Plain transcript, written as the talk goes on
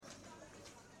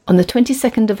On the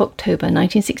 22nd of October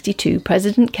 1962,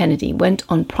 President Kennedy went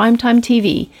on primetime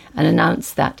TV and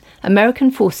announced that American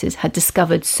forces had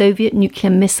discovered Soviet nuclear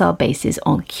missile bases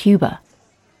on Cuba.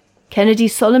 Kennedy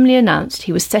solemnly announced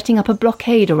he was setting up a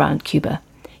blockade around Cuba.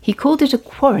 He called it a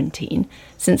quarantine,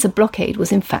 since a blockade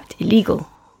was in fact illegal.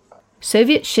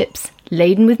 Soviet ships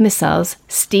laden with missiles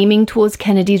steaming towards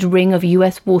Kennedy's ring of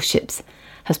US warships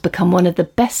has become one of the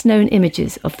best-known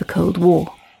images of the Cold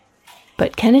War.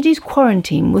 But Kennedy's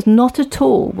quarantine was not at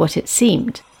all what it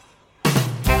seemed.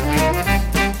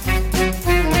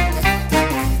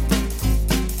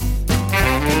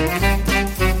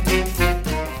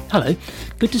 Hello,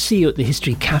 good to see you at the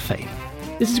History Cafe.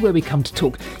 This is where we come to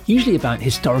talk usually about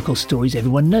historical stories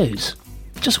everyone knows.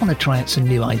 Just want to try out some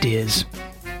new ideas.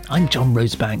 I'm John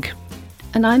Rosebank.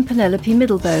 And I'm Penelope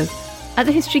Middlebow. At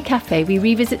the History Cafe, we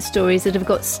revisit stories that have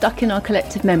got stuck in our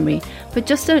collective memory, but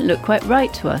just don't look quite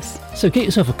right to us. So get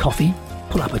yourself a coffee,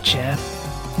 pull up a chair,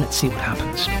 and let's see what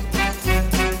happens.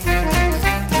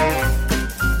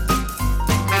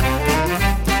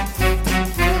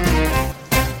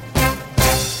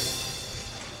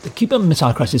 The Cuban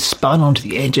Missile Crisis spun onto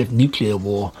the edge of nuclear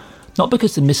war, not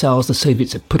because the missiles the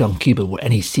Soviets had put on Cuba were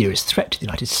any serious threat to the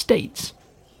United States.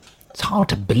 It's hard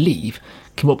to believe,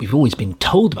 given what we've always been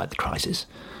told about the crisis,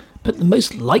 but the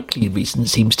most likely reason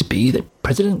seems to be that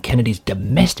President Kennedy's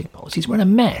domestic policies were in a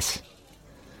mess.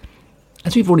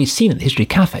 As we've already seen at the History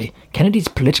Cafe, Kennedy's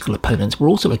political opponents were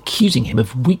also accusing him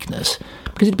of weakness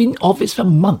because it had been obvious for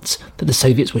months that the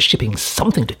Soviets were shipping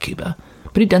something to Cuba,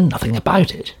 but he'd done nothing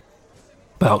about it.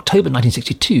 By October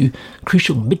 1962,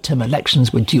 crucial midterm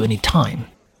elections were due any time.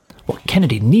 What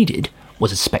Kennedy needed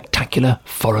was a spectacular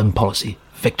foreign policy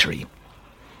victory.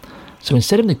 So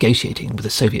instead of negotiating with the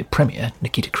Soviet Premier,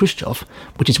 Nikita Khrushchev,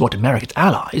 which is what America's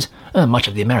allies, and much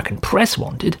of the American press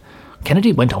wanted,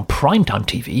 Kennedy went on primetime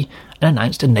TV and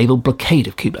announced a naval blockade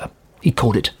of Cuba. He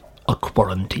called it a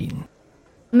quarantine.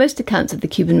 Most accounts of the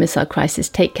Cuban Missile Crisis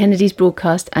take Kennedy's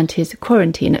broadcast and his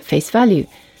quarantine at face value.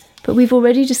 But we've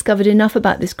already discovered enough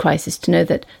about this crisis to know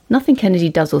that nothing Kennedy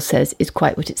does or says is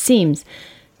quite what it seems.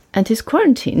 And his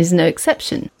quarantine is no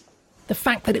exception. The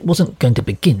fact that it wasn't going to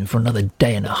begin for another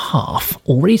day and a half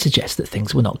already suggests that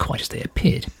things were not quite as they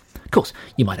appeared. Of course,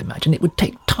 you might imagine it would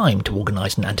take time to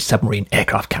organise an anti-submarine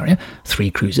aircraft carrier, 3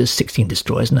 cruisers, 16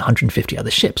 destroyers and 150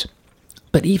 other ships.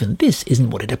 But even this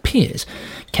isn't what it appears.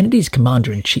 Kennedy's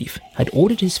commander-in-chief had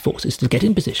ordered his forces to get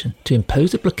in position to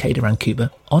impose a blockade around Cuba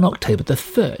on October the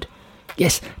 3rd.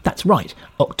 Yes, that's right,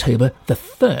 October the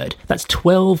 3rd. That's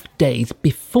 12 days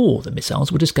before the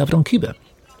missiles were discovered on Cuba.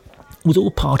 It was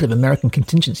all part of American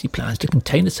contingency plans to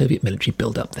contain the Soviet military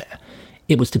build-up there.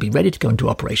 It was to be ready to go into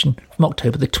operation from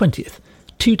October the 20th,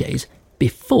 2 days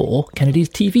before Kennedy's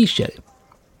TV show.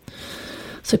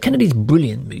 So Kennedy's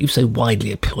brilliant move, so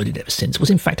widely applauded ever since,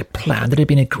 was in fact a plan that had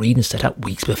been agreed and set up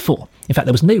weeks before. In fact,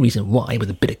 there was no reason why,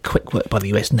 with a bit of quick work by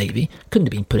the US Navy, couldn't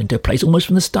have been put into place almost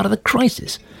from the start of the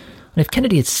crisis. And if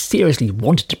Kennedy had seriously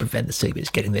wanted to prevent the Soviets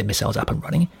getting their missiles up and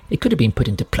running, it could have been put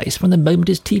into place from the moment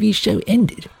his TV show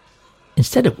ended.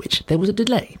 Instead of which, there was a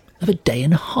delay of a day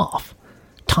and a half.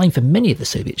 Time for many of the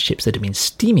Soviet ships that had been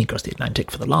steaming across the Atlantic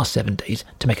for the last 7 days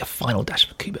to make a final dash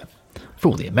for Cuba. For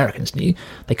all the Americans knew,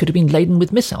 they could have been laden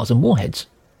with missiles and warheads.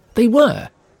 They were.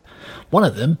 One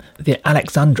of them, the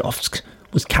Alexandrovsk,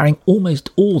 was carrying almost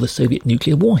all the Soviet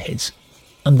nuclear warheads,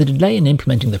 and the delay in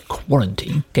implementing the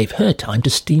quarantine gave her time to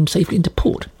steam safely into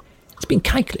port. It's been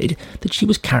calculated that she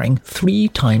was carrying 3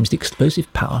 times the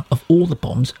explosive power of all the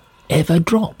bombs ever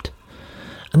dropped.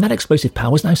 And that explosive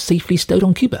power was now safely stowed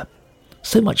on Cuba.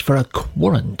 So much for a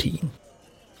quarantine.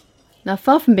 Now,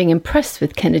 far from being impressed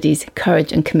with Kennedy's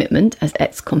courage and commitment, as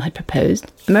EXCOM had proposed,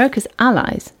 America's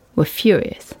allies were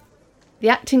furious. The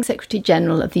acting Secretary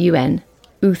General of the UN,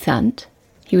 U Thant,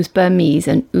 he was Burmese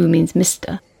and U means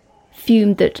Mr.,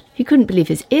 fumed that he couldn't believe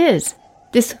his ears.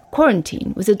 This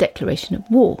quarantine was a declaration of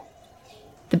war.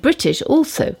 The British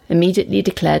also immediately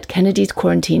declared Kennedy's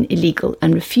quarantine illegal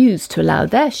and refused to allow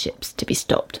their ships to be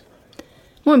stopped.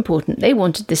 More important, they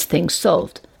wanted this thing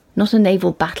solved, not a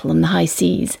naval battle on the high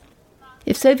seas.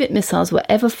 If Soviet missiles were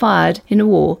ever fired in a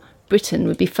war, Britain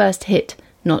would be first hit,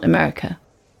 not America.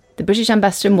 The British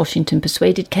ambassador in Washington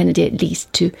persuaded Kennedy at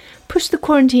least to push the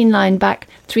quarantine line back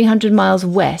 300 miles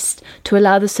west to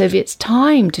allow the Soviets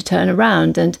time to turn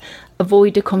around and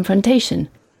avoid a confrontation.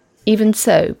 Even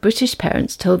so, British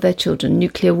parents told their children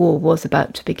nuclear war was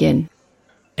about to begin.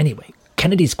 Anyway,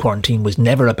 Kennedy's quarantine was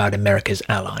never about America's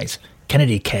allies.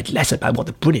 Kennedy cared less about what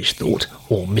the British thought,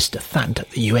 or Mr. Thant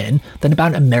at the UN, than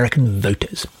about American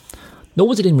voters. Nor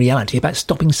was it in reality about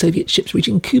stopping Soviet ships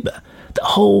reaching Cuba. the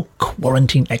whole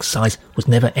quarantine exercise was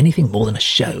never anything more than a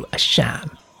show, a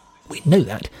sham. We know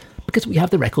that because we have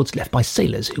the records left by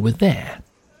sailors who were there.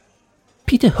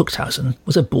 Peter Huchthausen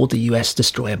was aboard the US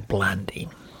destroyer Blandy.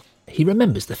 He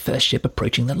remembers the first ship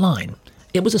approaching the line.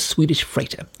 It was a Swedish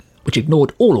freighter, which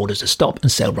ignored all orders to stop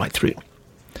and sailed right through.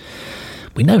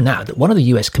 We know now that one of the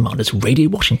US commanders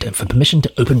radioed Washington for permission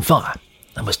to open fire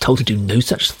and was told to do no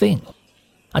such thing.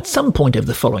 At some point over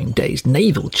the following days,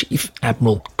 Naval Chief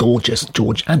Admiral Gorgeous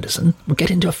George Anderson would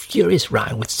get into a furious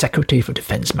row with Secretary for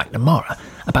Defense McNamara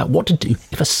about what to do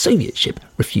if a Soviet ship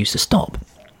refused to stop.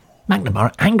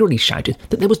 McNamara angrily shouted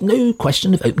that there was no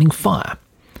question of opening fire.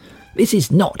 This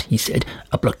is not, he said,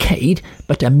 a blockade,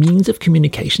 but a means of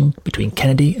communication between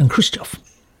Kennedy and Khrushchev.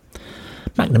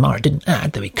 McNamara didn't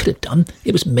add, though he could have done,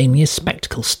 it was mainly a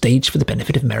spectacle staged for the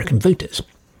benefit of American voters.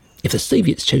 If the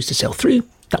Soviets chose to sail through,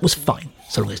 that was fine,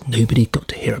 so long as nobody got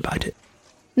to hear about it.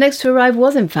 Next to arrive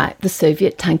was, in fact, the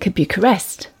Soviet tanker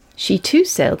Bucharest. She too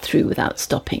sailed through without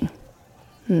stopping.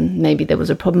 Maybe there was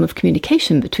a problem of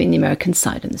communication between the American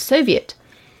side and the Soviet.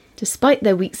 Despite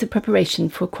their weeks of preparation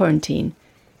for quarantine,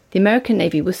 the American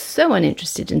Navy was so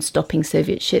uninterested in stopping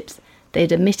Soviet ships, they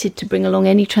had omitted to bring along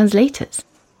any translators.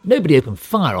 Nobody opened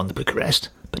fire on the Bucharest,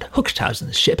 but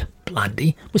Huchthausen's ship,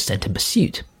 Blandy, was sent in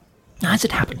pursuit. As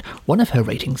it happened, one of her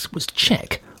ratings was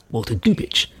Czech, Walter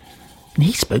Dubic, and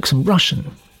he spoke some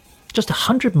Russian. Just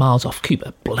 100 miles off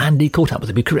Cuba, Blandy caught up with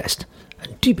the Bucharest,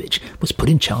 and Dubic was put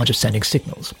in charge of sending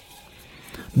signals.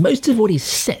 Most of what he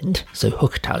sent, so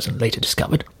Huchthausen later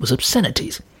discovered, was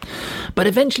obscenities. But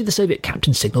eventually the Soviet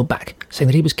captain signalled back, saying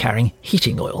that he was carrying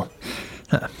heating oil.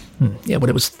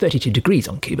 It was 32 degrees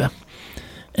on Cuba.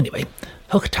 Anyway,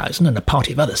 Huchthausen and a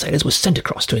party of other sailors were sent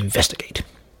across to investigate.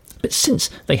 But since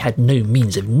they had no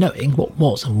means of knowing what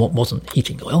was and what wasn't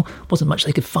heating oil, wasn't much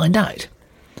they could find out.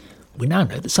 We now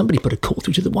know that somebody put a call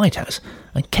through to the White House,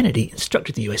 and Kennedy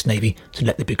instructed the US Navy to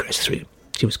let the Bucharest through.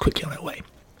 She was quickly on her way.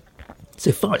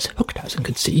 So far as Huchthausen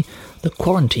could see, the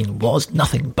quarantine was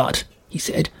nothing but, he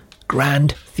said,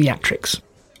 grand theatrics.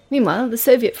 Meanwhile, the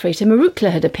Soviet freighter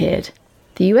Marukla had appeared.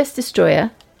 The US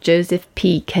destroyer, Joseph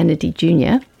P. Kennedy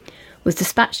Jr., was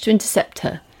dispatched to intercept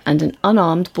her, and an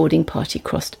unarmed boarding party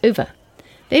crossed over.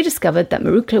 They discovered that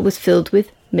Marukla was filled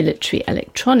with military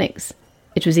electronics.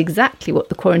 It was exactly what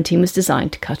the quarantine was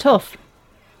designed to cut off.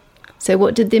 So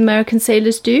what did the American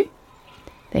sailors do?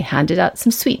 They handed out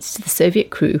some sweets to the Soviet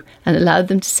crew and allowed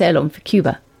them to sail on for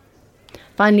Cuba.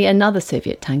 Finally, another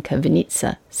Soviet tanker,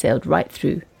 Vinitsa, sailed right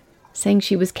through, saying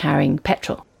she was carrying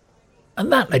petrol.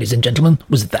 And that, ladies and gentlemen,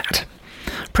 was that.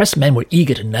 Pressmen were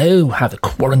eager to know how the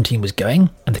quarantine was going,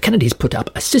 and the Kennedys put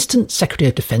up Assistant Secretary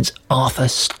of Defense Arthur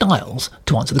Stiles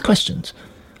to answer the questions.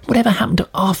 Whatever happened to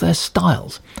Arthur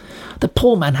Stiles? The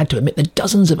poor man had to admit that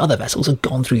dozens of other vessels had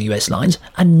gone through US lines,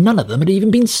 and none of them had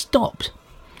even been stopped.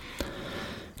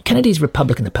 Kennedy's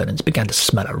Republican opponents began to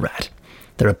smell a rat.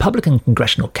 The Republican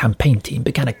congressional campaign team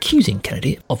began accusing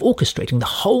Kennedy of orchestrating the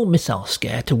whole missile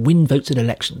scare to win votes at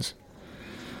elections.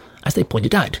 As they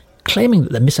pointed out, claiming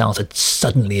that the missiles had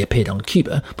suddenly appeared on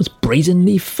Cuba was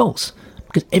brazenly false,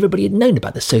 because everybody had known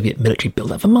about the Soviet military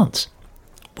build-up for months.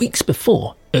 Weeks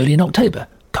before, early in October,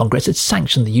 Congress had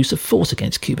sanctioned the use of force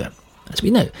against Cuba. As we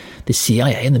know, the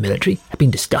CIA and the military had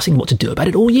been discussing what to do about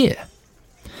it all year.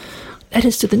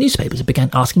 Letters to the newspapers began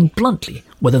asking bluntly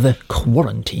whether the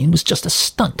quarantine was just a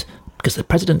stunt, because the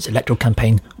president's electoral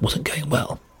campaign wasn't going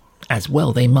well. As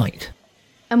well they might.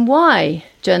 And why,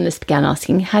 journalists began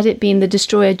asking, had it been the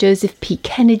destroyer Joseph P.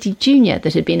 Kennedy Jr.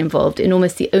 that had been involved in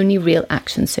almost the only real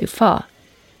action so far?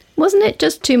 Wasn't it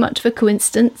just too much of a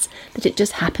coincidence that it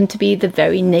just happened to be the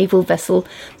very naval vessel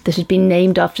that had been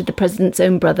named after the president's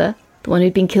own brother, the one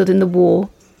who'd been killed in the war,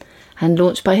 and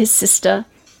launched by his sister,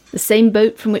 the same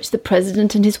boat from which the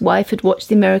president and his wife had watched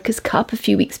the America's Cup a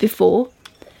few weeks before?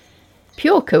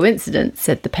 Pure coincidence,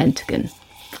 said the Pentagon.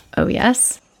 Oh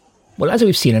yes? Well, as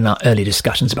we've seen in our early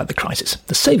discussions about the crisis,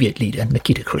 the Soviet leader,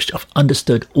 Nikita Khrushchev,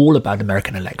 understood all about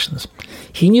American elections.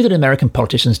 He knew that American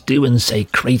politicians do and say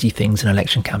crazy things in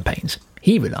election campaigns.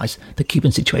 He realised the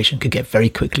Cuban situation could get very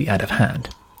quickly out of hand.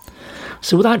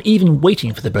 So without even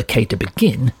waiting for the blockade to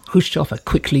begin, Khrushchev had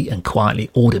quickly and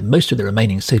quietly ordered most of the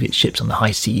remaining Soviet ships on the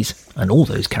high seas, and all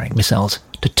those carrying missiles,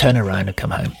 to turn around and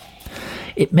come home.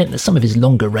 It meant that some of his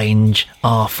longer-range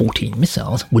R-14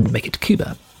 missiles wouldn't make it to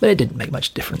Cuba, but it didn't make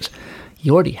much difference. He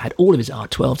already had all of his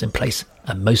R-12s in place,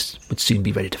 and most would soon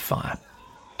be ready to fire.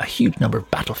 A huge number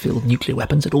of battlefield nuclear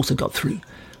weapons had also got through,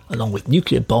 along with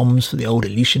nuclear bombs for the old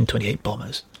Ilyushin-28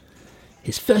 bombers.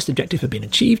 His first objective had been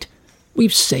achieved.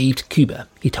 We've saved Cuba,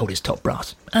 he told his top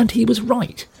brass, and he was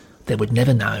right. There would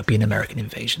never now be an American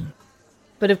invasion.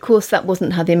 But of course that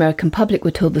wasn't how the American public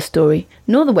were told the story,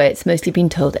 nor the way it's mostly been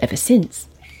told ever since.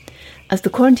 As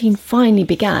the quarantine finally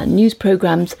began, news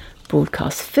programmes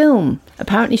broadcast film,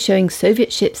 apparently showing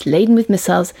Soviet ships laden with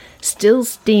missiles still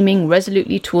steaming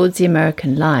resolutely towards the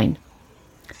American line.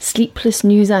 Sleepless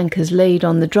news anchors laid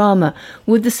on the drama.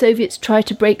 Would the Soviets try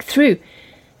to break through?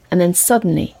 And then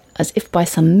suddenly, as if by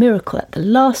some miracle at the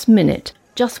last minute,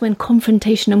 just when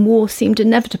confrontation and war seemed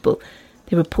inevitable,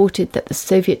 they reported that the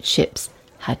Soviet ships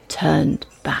had turned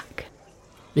back.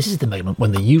 This is the moment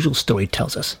when the usual story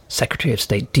tells us Secretary of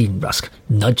State Dean Rusk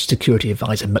nudged Security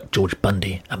Advisor McGeorge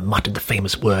Bundy and muttered the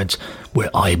famous words,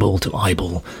 "We're eyeball to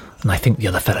eyeball," and I think the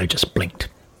other fellow just blinked.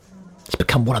 It's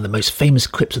become one of the most famous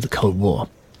quips of the Cold War.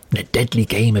 In a deadly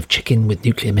game of chicken with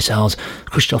nuclear missiles,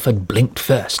 Khrushchev had blinked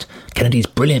first. Kennedy's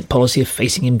brilliant policy of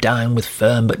facing him down with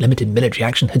firm but limited military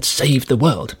action had saved the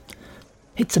world.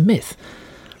 It's a myth.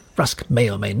 Rusk may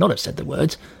or may not have said the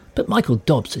words, but Michael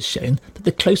Dobbs has shown that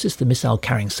the closest the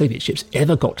missile-carrying Soviet ships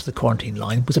ever got to the quarantine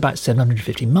line was about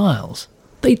 750 miles.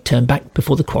 They'd turned back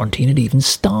before the quarantine had even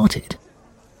started.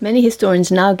 Many historians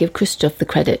now give Khrushchev the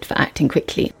credit for acting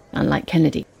quickly, unlike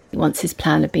Kennedy, once his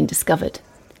plan had been discovered.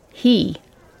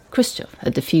 Khrushchev,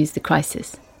 had defused the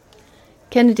crisis.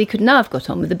 Kennedy could now have got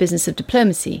on with the business of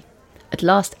diplomacy, at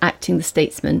last acting the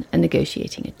statesman and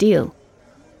negotiating a deal.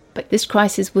 But this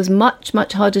crisis was much,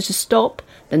 much harder to stop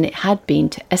than it had been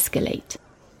to escalate.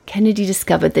 Kennedy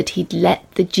discovered that he'd let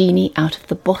the genie out of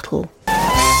the bottle.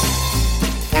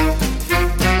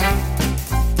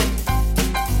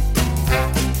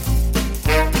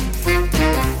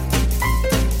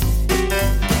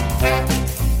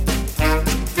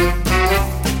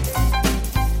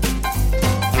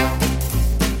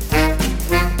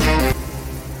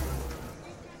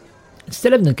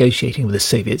 Instead of negotiating with the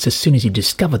Soviets as soon as he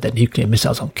discovered their nuclear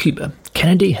missiles on Cuba,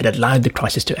 Kennedy had allowed the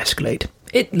crisis to escalate.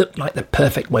 It looked like the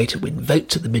perfect way to win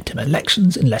votes at the midterm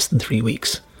elections in less than 3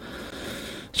 weeks.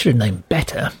 Should have known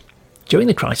better. During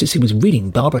the crisis, he was reading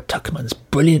Barbara Tuchman's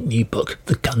brilliant new book,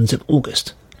 The Guns of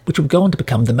August, which would go on to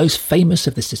become the most famous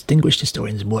of this distinguished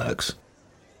historian's works.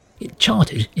 It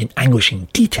charted, in anguishing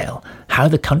detail, how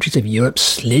the countries of Europe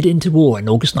slid into war in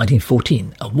August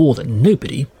 1914, a war that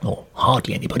nobody, or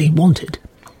hardly anybody, wanted.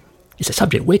 It's a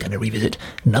subject we're going to revisit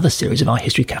in another series of our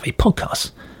History Cafe podcasts,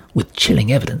 with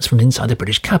chilling evidence from inside the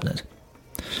British cabinet.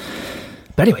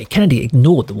 But anyway, Kennedy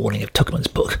ignored the warning of Tuchman's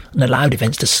book and allowed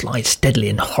events to slide steadily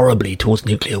and horribly towards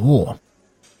nuclear war.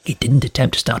 He didn't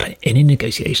attempt to start any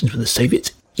negotiations with the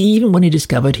Soviets, even when he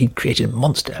discovered he'd created a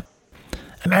monster.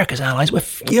 America's allies were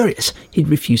furious he'd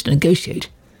refused to negotiate,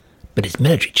 but his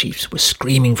military chiefs were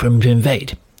screaming for him to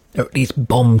invade, or at least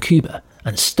bomb Cuba,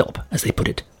 and stop, as they put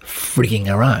it, frigging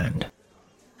around.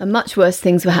 And much worse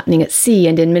things were happening at sea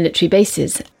and in military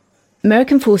bases.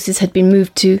 American forces had been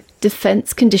moved to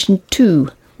Defence Condition 2,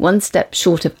 one step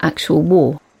short of actual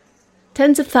war.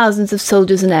 Tens of thousands of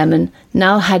soldiers and airmen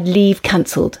now had leave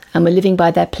cancelled and were living by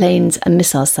their planes and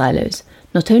missile silos,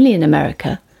 not only in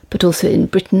America, but also in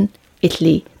Britain,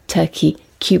 Italy, Turkey,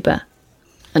 Cuba,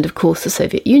 and of course the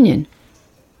Soviet Union.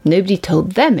 Nobody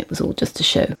told them it was all just a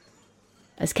show.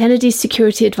 As Kennedy's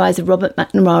security advisor Robert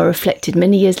McNamara reflected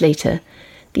many years later,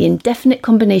 the indefinite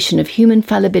combination of human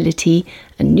fallibility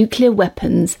and nuclear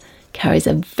weapons carries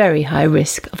a very high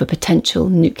risk of a potential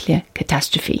nuclear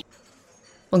catastrophe.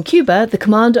 On Cuba, the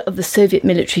commander of the Soviet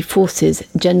military forces,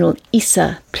 General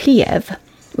Issa Pliev,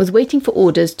 was waiting for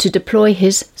orders to deploy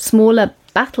his smaller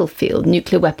battlefield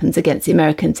nuclear weapons against the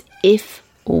Americans if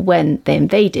or when they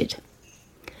invaded.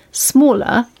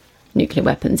 Smaller nuclear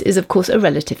weapons is of course a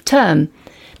relative term.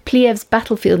 Pliev's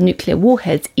battlefield nuclear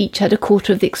warheads each had a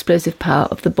quarter of the explosive power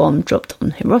of the bomb dropped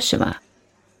on Hiroshima.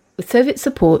 With Soviet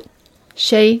support,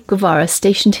 Che Guevara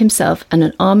stationed himself and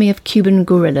an army of Cuban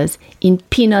guerrillas in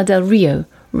Pinar del Rio,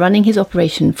 running his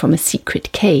operation from a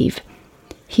secret cave.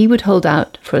 He would hold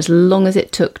out for as long as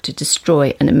it took to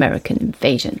destroy an American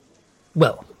invasion.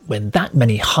 Well, when that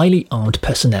many highly armed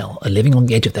personnel are living on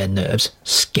the edge of their nerves,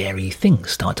 scary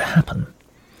things start to happen.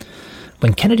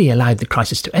 When Kennedy allowed the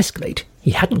crisis to escalate,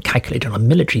 he hadn't calculated on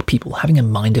military people having a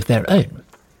mind of their own.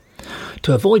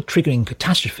 To avoid triggering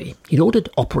catastrophe, he'd ordered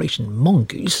Operation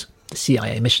Mongoose, the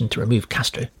CIA mission to remove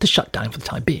Castro, to shut down for the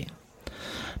time being.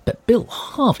 But Bill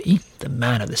Harvey, the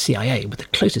man at the CIA with the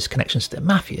closest connections to the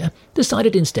mafia,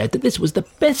 decided instead that this was the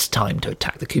best time to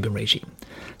attack the Cuban regime.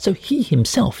 So he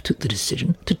himself took the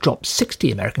decision to drop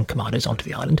 60 American commandos onto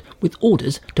the island with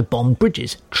orders to bomb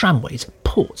bridges, tramways,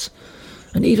 ports,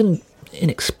 and even,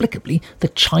 inexplicably, the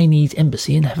Chinese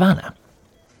embassy in Havana.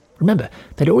 Remember,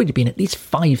 there'd already been at least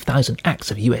 5,000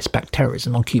 acts of US-backed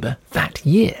terrorism on Cuba that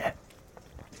year.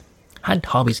 Had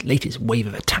Harvey's latest wave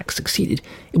of attacks succeeded,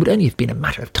 it would only have been a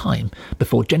matter of time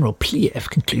before General Pliev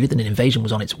concluded that an invasion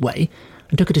was on its way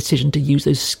and took a decision to use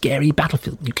those scary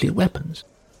battlefield nuclear weapons.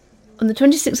 On the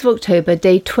 26th of October,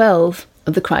 day 12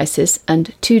 of the crisis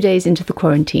and 2 days into the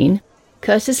quarantine,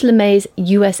 Curtis LeMay's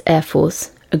US Air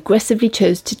Force aggressively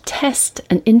chose to test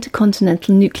an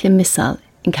intercontinental nuclear missile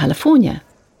in California.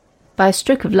 By a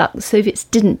stroke of luck, the Soviets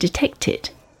didn't detect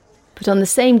it. But on the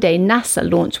same day, NASA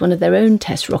launched one of their own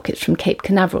test rockets from Cape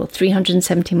Canaveral,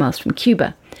 370 miles from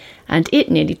Cuba, and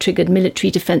it nearly triggered military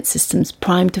defence systems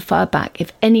primed to fire back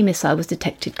if any missile was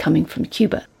detected coming from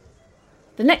Cuba.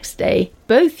 The next day,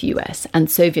 both US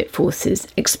and Soviet forces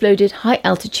exploded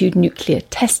high-altitude nuclear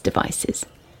test devices.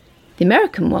 The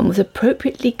American one was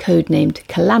appropriately codenamed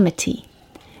Calamity.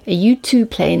 A U-2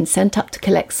 plane sent up to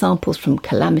collect samples from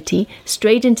Calamity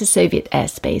strayed into Soviet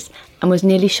airspace and was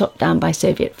nearly shot down by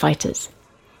Soviet fighters.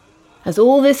 As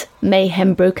all this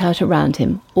mayhem broke out around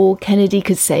him, all Kennedy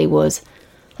could say was,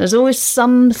 "There's always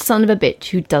some son of a bitch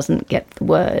who doesn't get the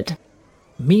word."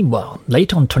 Meanwhile,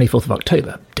 late on 24th of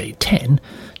October, day 10,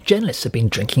 journalists had been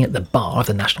drinking at the bar of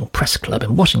the National Press Club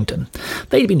in Washington.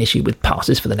 They'd been issued with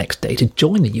passes for the next day to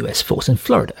join the US force in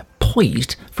Florida,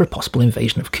 poised for a possible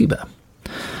invasion of Cuba.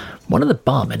 One of the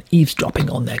barmen eavesdropping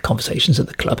on their conversations at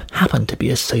the club happened to be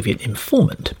a Soviet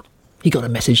informant. He got a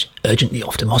message urgently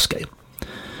off to Moscow.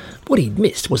 What he'd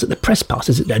missed was that the press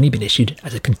passes had only been issued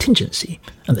as a contingency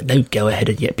and that no go-ahead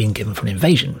had yet been given for an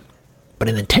invasion. But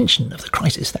in the tension of the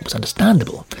crisis, that was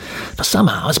understandable. For some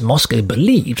hours, Moscow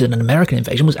believed that an American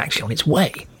invasion was actually on its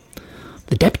way.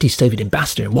 The deputy Soviet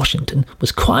ambassador in Washington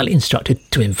was quietly instructed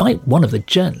to invite one of the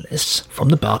journalists from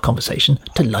the bar conversation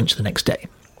to lunch the next day.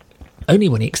 Only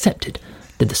when he accepted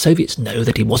did the Soviets know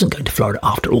that he wasn't going to Florida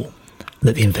after all, and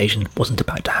that the invasion wasn't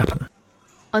about to happen.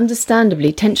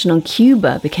 Understandably, tension on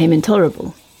Cuba became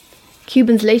intolerable.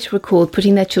 Cubans later recalled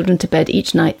putting their children to bed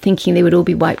each night thinking they would all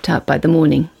be wiped out by the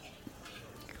morning.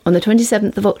 On the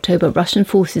 27th of October, Russian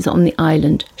forces on the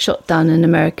island shot down an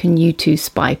American U-2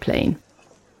 spy plane.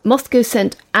 Moscow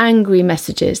sent angry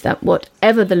messages that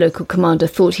whatever the local commander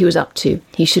thought he was up to,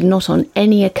 he should not on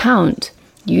any account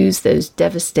use those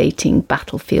devastating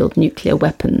battlefield nuclear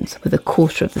weapons with a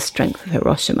quarter of the strength of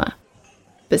Hiroshima.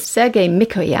 But Sergei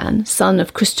Mikoyan, son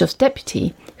of Khrushchev's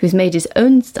deputy, who's made his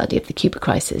own study of the Cuba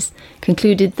crisis,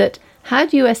 concluded that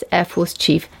had US Air Force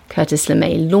Chief Curtis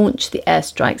LeMay launched the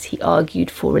airstrikes he argued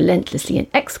for relentlessly in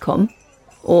XCOM,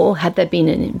 or had there been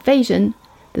an invasion,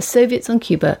 the Soviets on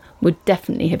Cuba would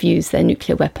definitely have used their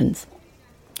nuclear weapons.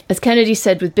 As Kennedy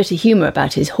said with bitter humour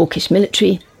about his hawkish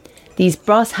military, these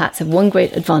brass hats have one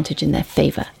great advantage in their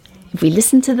favour. If we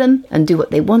listen to them and do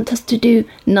what they want us to do,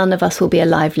 none of us will be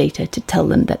alive later to tell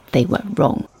them that they were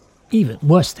wrong. Even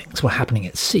worse things were happening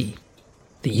at sea.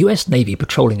 The US Navy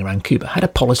patrolling around Cuba had a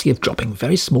policy of dropping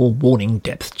very small warning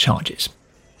depth charges.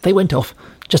 They went off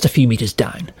just a few metres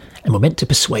down and were meant to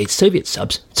persuade Soviet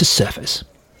subs to surface.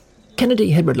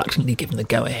 Kennedy had reluctantly given the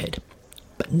go-ahead,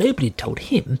 but nobody had told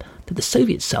him that the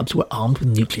Soviet subs were armed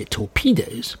with nuclear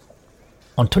torpedoes.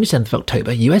 On 27th of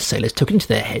October, US sailors took it into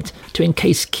their heads to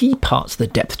encase key parts of the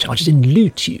depth charges in loo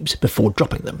tubes before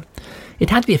dropping them. It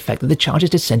had the effect that the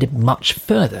charges descended much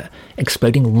further,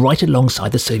 exploding right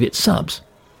alongside the Soviet subs.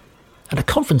 At a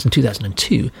conference in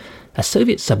 2002, a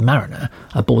Soviet submariner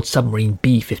aboard submarine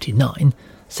B-59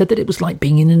 said that it was like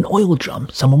being in an oil drum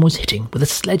someone was hitting with a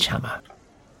sledgehammer.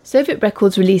 Soviet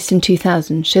records released in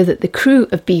 2000 show that the crew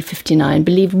of B-59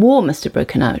 believed war must have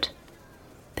broken out.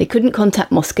 They couldn't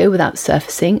contact Moscow without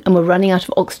surfacing and were running out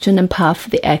of oxygen and power for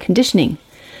the air conditioning.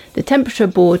 The temperature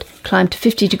aboard climbed to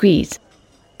 50 degrees.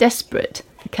 Desperate,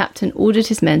 the captain ordered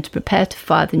his men to prepare to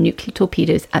fire the nuclear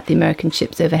torpedoes at the American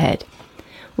ships overhead.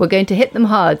 "We're going to hit them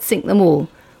hard, sink them all.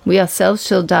 We ourselves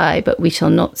shall die, but we shall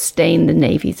not stain the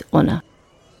Navy's honour."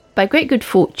 By great good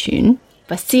fortune,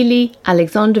 Vasily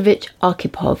Alexandrovich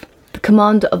Arkhipov, the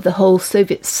commander of the whole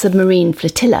Soviet submarine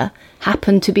flotilla,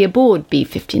 happened to be aboard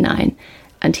B-59,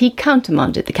 and he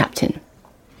countermanded the captain.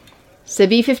 So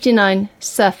B-59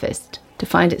 surfaced to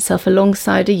find itself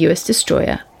alongside a US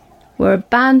destroyer, where a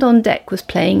band on deck was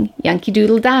playing Yankee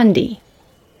Doodle Dandy.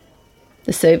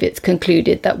 The Soviets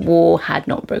concluded that war had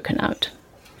not broken out.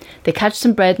 They catched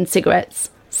some bread and cigarettes,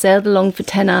 sailed along for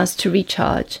 10 hours to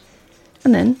recharge,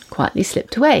 and then quietly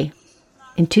slipped away.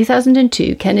 In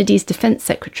 2002, Kennedy's Defense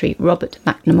Secretary Robert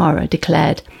McNamara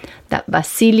declared that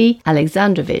Vasily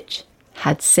Alexandrovich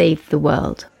had saved the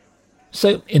world.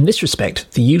 So, in this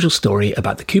respect, the usual story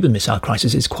about the Cuban Missile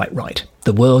Crisis is quite right.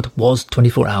 The world was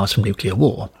 24 hours from nuclear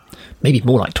war. Maybe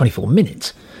more like 24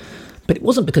 minutes. But it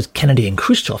wasn't because Kennedy and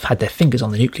Khrushchev had their fingers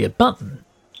on the nuclear button.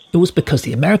 It was because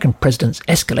the American president's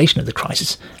escalation of the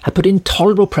crisis had put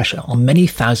intolerable pressure on many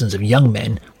thousands of young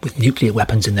men with nuclear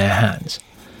weapons in their hands,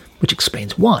 which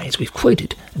explains why, as we've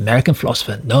quoted, American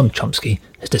philosopher Noam Chomsky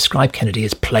has described Kennedy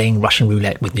as playing Russian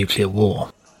roulette with nuclear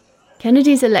war.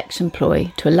 Kennedy's election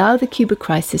ploy to allow the Cuba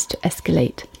crisis to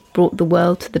escalate brought the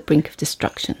world to the brink of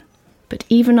destruction. But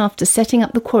even after setting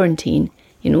up the quarantine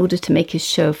in order to make his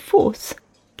show of force,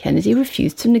 Kennedy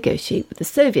refused to negotiate with the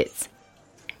Soviets.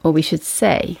 Or we should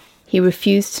say, he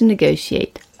refused to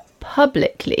negotiate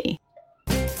publicly.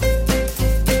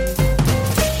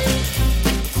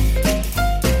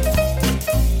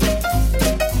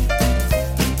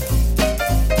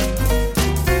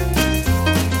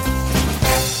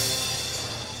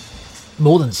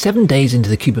 More than 7 days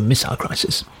into the Cuban Missile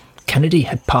Crisis, Kennedy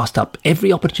had passed up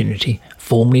every opportunity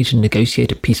formally to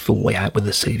negotiate a peaceful way out with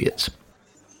the Soviets.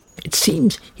 It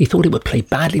seems he thought it would play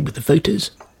badly with the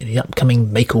voters in the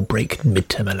upcoming make-or-break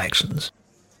midterm elections.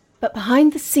 But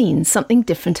behind the scenes, something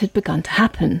different had begun to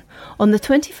happen. On the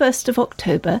 21st of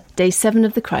October, day 7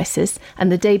 of the crisis,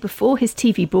 and the day before his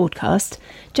TV broadcast,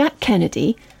 Jack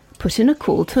Kennedy put in a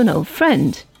call to an old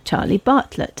friend, Charlie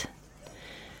Bartlett.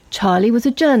 Charlie was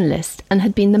a journalist and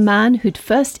had been the man who'd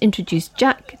first introduced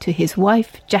Jack to his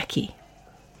wife, Jackie.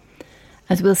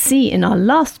 As we'll see in our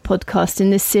last podcast in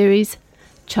this series,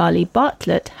 Charlie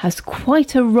Bartlett has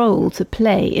quite a role to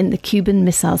play in the Cuban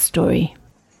Missile story.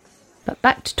 But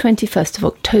back to 21st of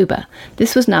October,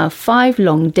 this was now 5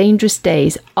 long, dangerous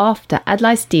days after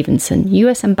Adlai Stevenson,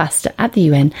 US ambassador at the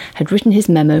UN, had written his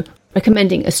memo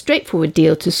recommending a straightforward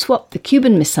deal to swap the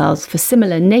Cuban missiles for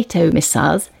similar NATO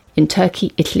missiles in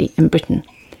Turkey, Italy and Britain,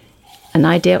 an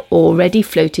idea already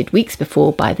floated weeks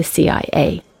before by the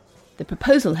CIA. The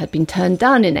proposal had been turned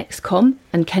down in ExComm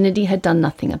and Kennedy had done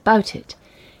nothing about it.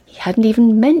 He hadn't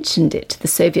even mentioned it to the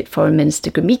Soviet Foreign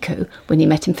Minister Gromyko when he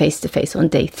met him face-to-face on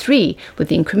day 3 with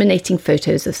the incriminating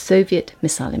photos of Soviet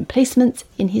missile emplacements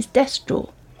in his desk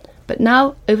drawer. But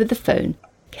now, over the phone,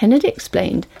 Kennedy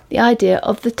explained the idea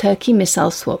of the Turkey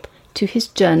missile swap to his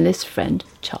journalist friend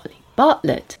Charlie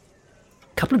Bartlett.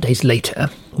 A couple of days later,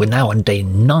 we're now on day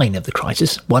 9 of the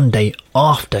crisis, 1 day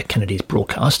after Kennedy's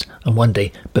broadcast and 1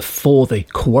 day before the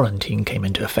quarantine came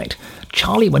into effect,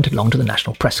 Charlie went along to the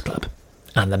National Press Club.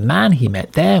 And the man he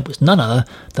met there was none other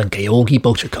than Georgy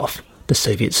Bolshakov, the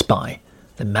Soviet spy,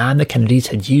 the man the Kennedys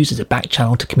had used as a back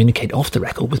channel to communicate off the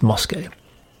record with Moscow.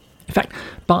 In fact,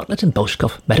 Bartlett and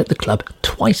Bolshakov met at the club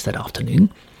twice that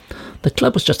afternoon. The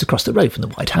club was just across the road from the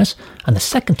White House, and the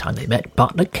second time they met,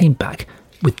 Bartlett came back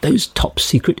with those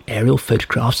top-secret aerial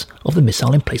photographs of the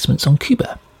missile emplacements on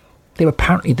Cuba. They were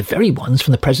apparently the very ones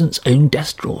from the president's own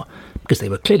desk drawer, because they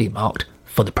were clearly marked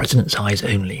for the president's eyes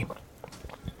only.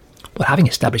 Well, having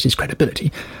established his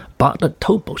credibility, Bartlett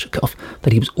told Bolshakov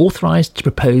that he was authorised to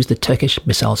propose the Turkish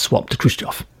missile swap to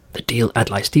Khrushchev, the deal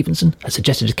Adlai Stevenson had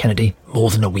suggested to Kennedy more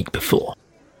than a week before.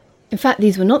 In fact,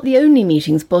 these were not the only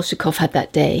meetings Bolshakov had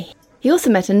that day. He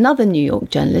also met another New York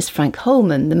journalist, Frank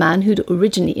Holman, the man who'd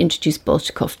originally introduced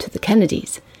Bolshakov to the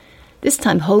Kennedys. This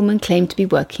time Holman claimed to be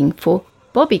working for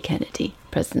Bobby Kennedy,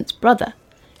 President's brother.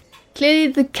 Clearly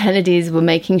the Kennedys were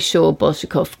making sure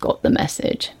Bolshakov got the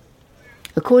message.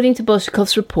 According to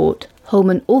Bolshakov's report,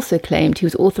 Holman also claimed he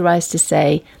was authorised to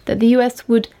say that the US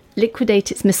would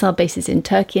liquidate its missile bases in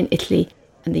Turkey and Italy,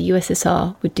 and the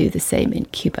USSR would do the same in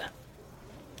Cuba.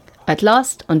 At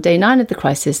last, on day 9 of the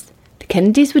crisis, the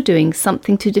Kennedys were doing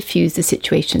something to defuse the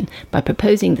situation by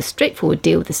proposing the straightforward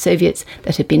deal with the Soviets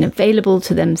that had been available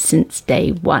to them since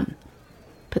day 1.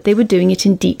 But they were doing it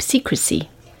in deep secrecy,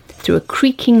 through a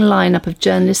creaking lineup of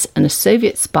journalists and a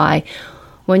Soviet spy,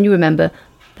 when you remember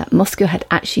that Moscow had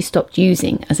actually stopped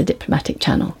using as a diplomatic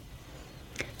channel.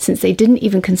 Since they didn't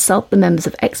even consult the members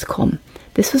of ExComm,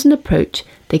 this was an approach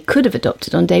they could have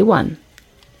adopted on day 1.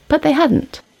 But they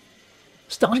hadn't.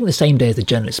 Starting the same day as the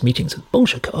journalist meetings with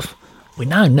Bolshakov, we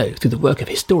now know through the work of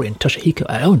historian Toshihiko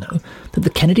Aono that the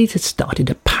Kennedys had started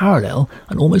a parallel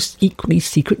and almost equally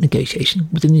secret negotiation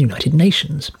within the United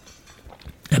Nations.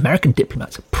 American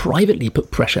diplomats privately put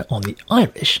pressure on the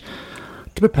Irish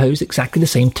to propose exactly the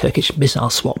same Turkish missile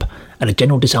swap at a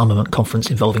general disarmament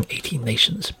conference involving 18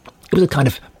 nations. It was a kind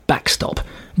of backstop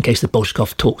in case the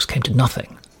Bolshakov talks came to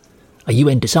nothing. A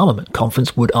UN disarmament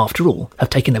conference would, after all, have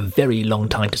taken a very long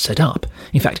time to set up.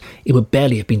 In fact, it would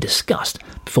barely have been discussed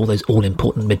before those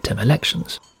all-important midterm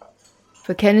elections.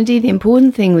 For Kennedy, the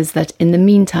important thing was that in the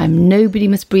meantime, nobody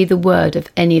must breathe a word of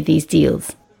any of these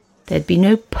deals. There'd be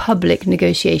no public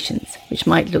negotiations, which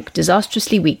might look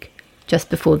disastrously weak just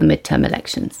before the midterm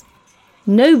elections.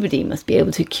 Nobody must be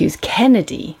able to accuse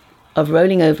Kennedy of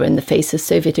rolling over in the face of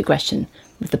Soviet aggression,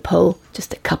 with the poll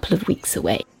just a couple of weeks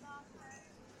away.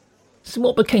 So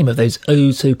what became of those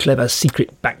oh-so-clever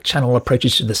secret back-channel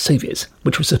approaches to the Soviets,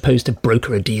 which were supposed to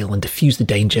broker a deal and defuse the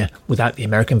danger without the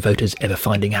American voters ever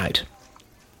finding out?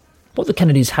 What the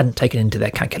Kennedys hadn't taken into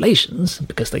their calculations,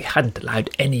 because they hadn't allowed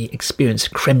any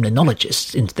experienced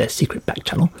Kremlinologists into their secret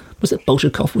back-channel, was that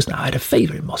Bolshakov was now out of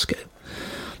favour in Moscow.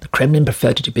 The Kremlin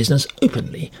preferred to do business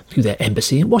openly through their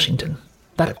embassy in Washington.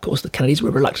 That, of course, the Kennedys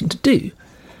were reluctant to do.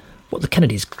 What the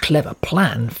Kennedys' clever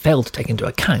plan failed to take into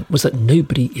account was that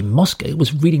nobody in Moscow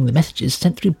was reading the messages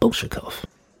sent through Bolshakov.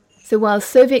 So while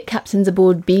Soviet captains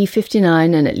aboard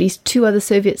B-59 and at least 2 other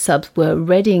Soviet subs were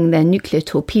readying their nuclear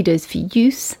torpedoes for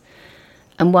use,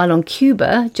 and while on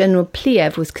Cuba, General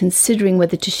Pliev was considering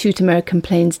whether to shoot American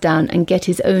planes down and get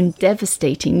his own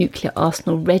devastating nuclear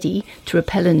arsenal ready to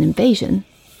repel an invasion,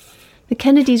 the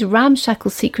Kennedys'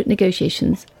 ramshackle secret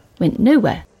negotiations went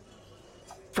nowhere.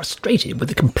 Frustrated with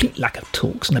the complete lack of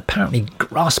talks and apparently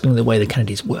grasping the way the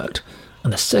Kennedys worked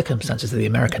and the circumstances of the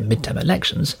American midterm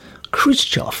elections,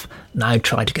 Khrushchev now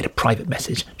tried to get a private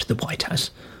message to the White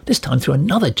House, this time through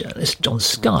another journalist, John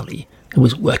Scarley, who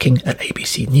was working at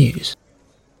ABC News.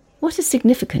 What is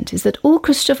significant is that all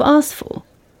Khrushchev asked for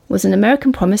was an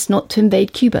American promise not to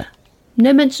invade Cuba.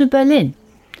 No mention of Berlin.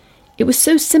 It was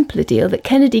so simple a deal that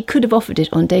Kennedy could have offered it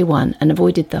on day one and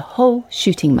avoided the whole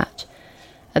shooting match.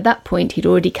 At that point, he'd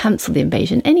already cancelled the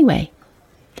invasion anyway.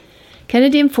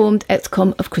 Kennedy informed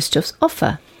ExComm of Khrushchev's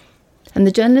offer, and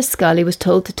the journalist Scarley was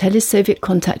told to tell his Soviet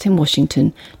contact in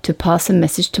Washington to pass a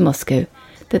message to Moscow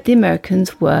that the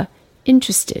Americans were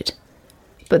interested.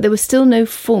 But there were still no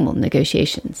formal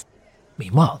negotiations.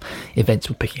 Meanwhile, events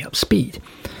were picking up speed.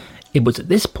 It was at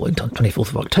this point, on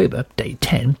 24th of October, day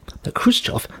 10, that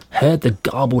Khrushchev heard the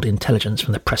garbled intelligence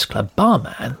from the press club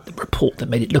barman, the report that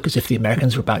made it look as if the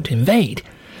Americans were about to invade.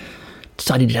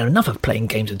 Decided he'd had enough of playing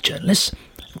games with journalists.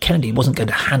 Kennedy wasn't going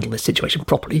to handle this situation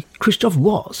properly. Khrushchev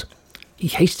was. He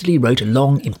hastily wrote a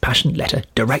long, impassioned letter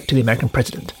direct to the American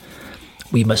president.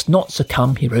 "We must not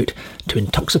succumb," he wrote, "to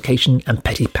intoxication and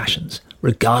petty passions,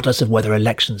 regardless of whether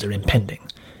elections are impending.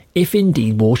 If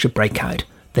indeed war should break out,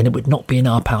 then it would not be in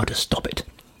our power to stop it.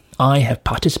 I have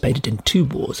participated in 2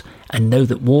 wars and know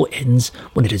that war ends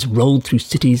when it has rolled through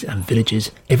cities and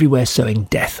villages, everywhere sowing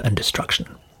death and destruction."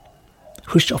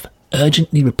 Khrushchev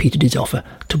urgently repeated his offer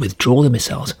to withdraw the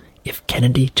missiles if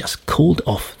Kennedy just called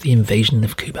off the invasion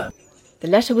of Cuba. The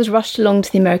letter was rushed along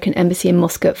to the American embassy in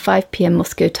Moscow at 5 p.m.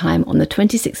 Moscow time on the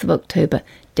 26th of October,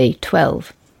 day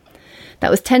 12.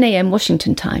 That was 10 a.m.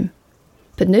 Washington time.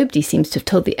 But nobody seems to have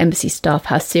told the embassy staff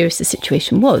how serious the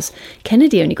situation was.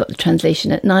 Kennedy only got the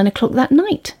translation at 9 o'clock that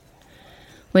night.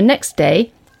 When next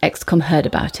day, ExComm heard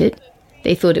about it,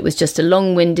 they thought it was just a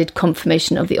long-winded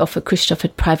confirmation of the offer Khrushchev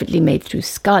had privately made through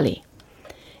Scarley.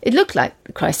 It looked like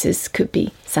the crisis could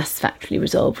be satisfactorily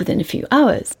resolved within a few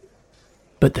hours.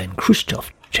 But then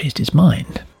Khrushchev changed his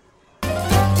mind.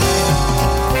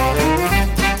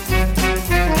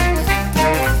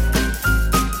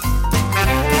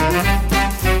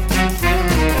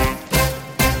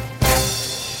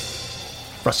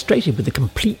 Frustrated with the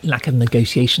complete lack of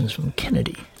negotiations from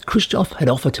Kennedy, Khrushchev had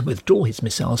offered to withdraw his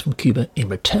missiles from Cuba in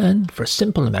return for a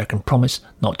simple American promise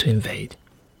not to invade.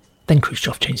 Then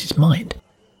Khrushchev changed his mind.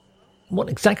 What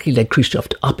exactly led Khrushchev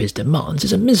to up his demands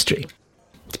is a mystery.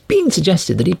 It's been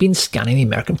suggested that he'd been scanning the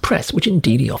American press, which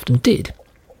indeed he often did.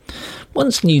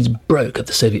 Once news broke of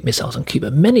the Soviet missiles on Cuba,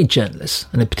 many journalists,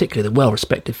 and in particular the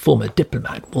well-respected former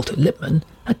diplomat Walter Lippmann,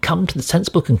 had come to the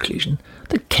sensible conclusion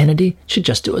that Kennedy should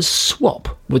just do a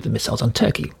swap with the missiles on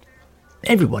Turkey.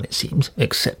 Everyone, it seems,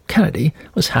 except Kennedy,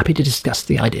 was happy to discuss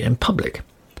the idea in public.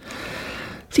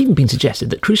 It's even been suggested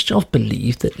that Khrushchev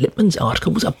believed that Lippmann's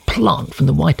article was a plant from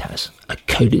the White House, a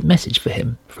coded message for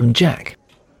him from Jack.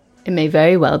 It may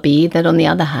very well be that, on the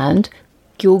other hand,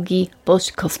 Georgy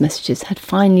Bolshakov's messages had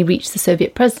finally reached the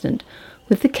Soviet president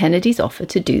with the Kennedys' offer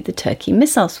to do the Turkey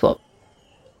missile swap.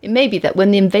 It may be that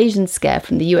when the invasion scare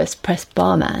from the US press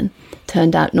barman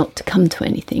turned out not to come to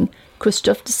anything,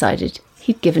 Khrushchev decided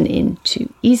he'd given in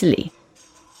too easily.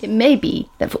 It may be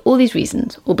that for all these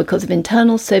reasons, or because of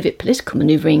internal Soviet political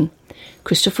manoeuvring,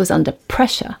 Khrushchev was under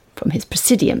pressure from his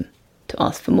presidium to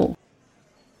ask for more.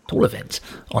 At all events,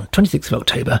 on 26th of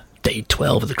October, day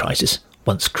 12 of the crisis,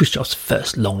 once Khrushchev's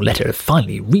first long letter had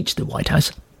finally reached the White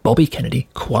House, Bobby Kennedy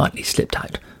quietly slipped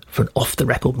out for an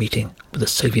off-the-record meeting with the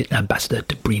Soviet ambassador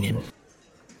Dobrynin.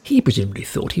 He presumably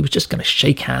thought he was just going to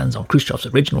shake hands on Khrushchev's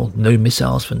original no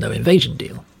missiles for no invasion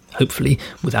deal, hopefully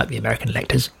without the American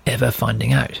electors ever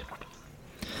finding out.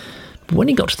 But when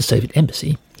he got to the Soviet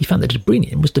embassy, he found that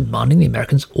Dobrynin was demanding the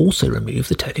Americans also remove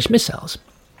the Turkish missiles.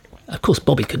 Of course,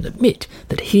 Bobby couldn't admit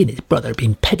that he and his brother had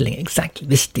been peddling exactly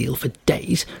this deal for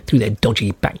days through their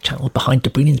dodgy back channel behind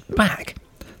Dobrynen's back.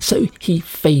 So he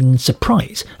feigned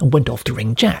surprise and went off to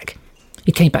ring Jack.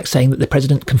 He came back saying that the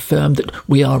president confirmed that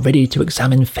we are ready to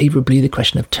examine favourably the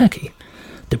question of Turkey.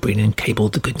 Dobrynen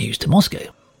cabled the good news to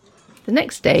Moscow. The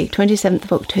next day, 27th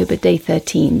of October, day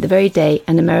 13, the very day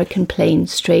an American plane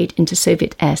strayed into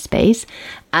Soviet airspace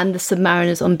and the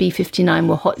submariners on B-59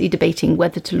 were hotly debating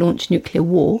whether to launch nuclear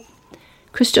war,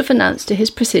 Khrushchev announced to his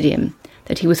presidium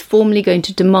that he was formally going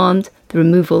to demand the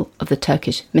removal of the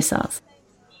Turkish missiles.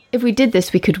 If we did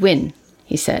this, we could win,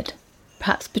 he said,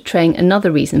 perhaps betraying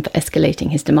another reason for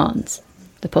escalating his demands,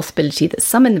 the possibility that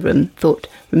some in the room thought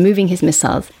removing his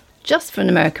missiles, just for an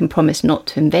American promise not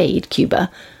to invade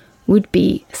Cuba, would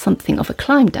be something of a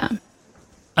climb down.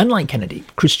 Unlike Kennedy,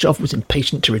 Khrushchev was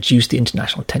impatient to reduce the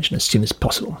international tension as soon as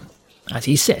possible. As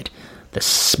he said, the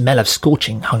smell of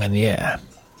scorching hung in the air.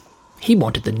 He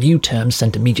wanted the new terms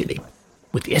sent immediately.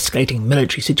 With the escalating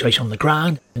military situation on the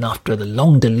ground, and after the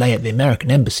long delay at the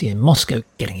American embassy in Moscow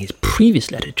getting his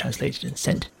previous letter translated and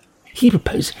sent, he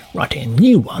proposed writing a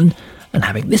new one and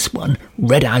having this one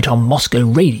read out on Moscow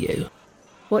radio.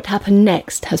 What happened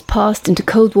next has passed into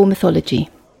Cold War mythology,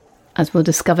 as we'll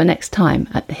discover next time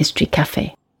at the History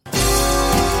Cafe.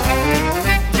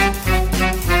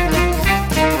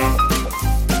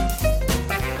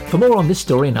 For more on this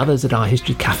story and others at our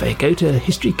History Cafe, go to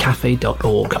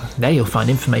historycafe.org. There you'll find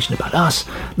information about us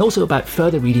and also about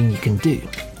further reading you can do.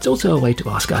 It's also a way to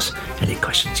ask us any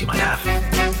questions you might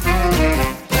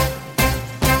have.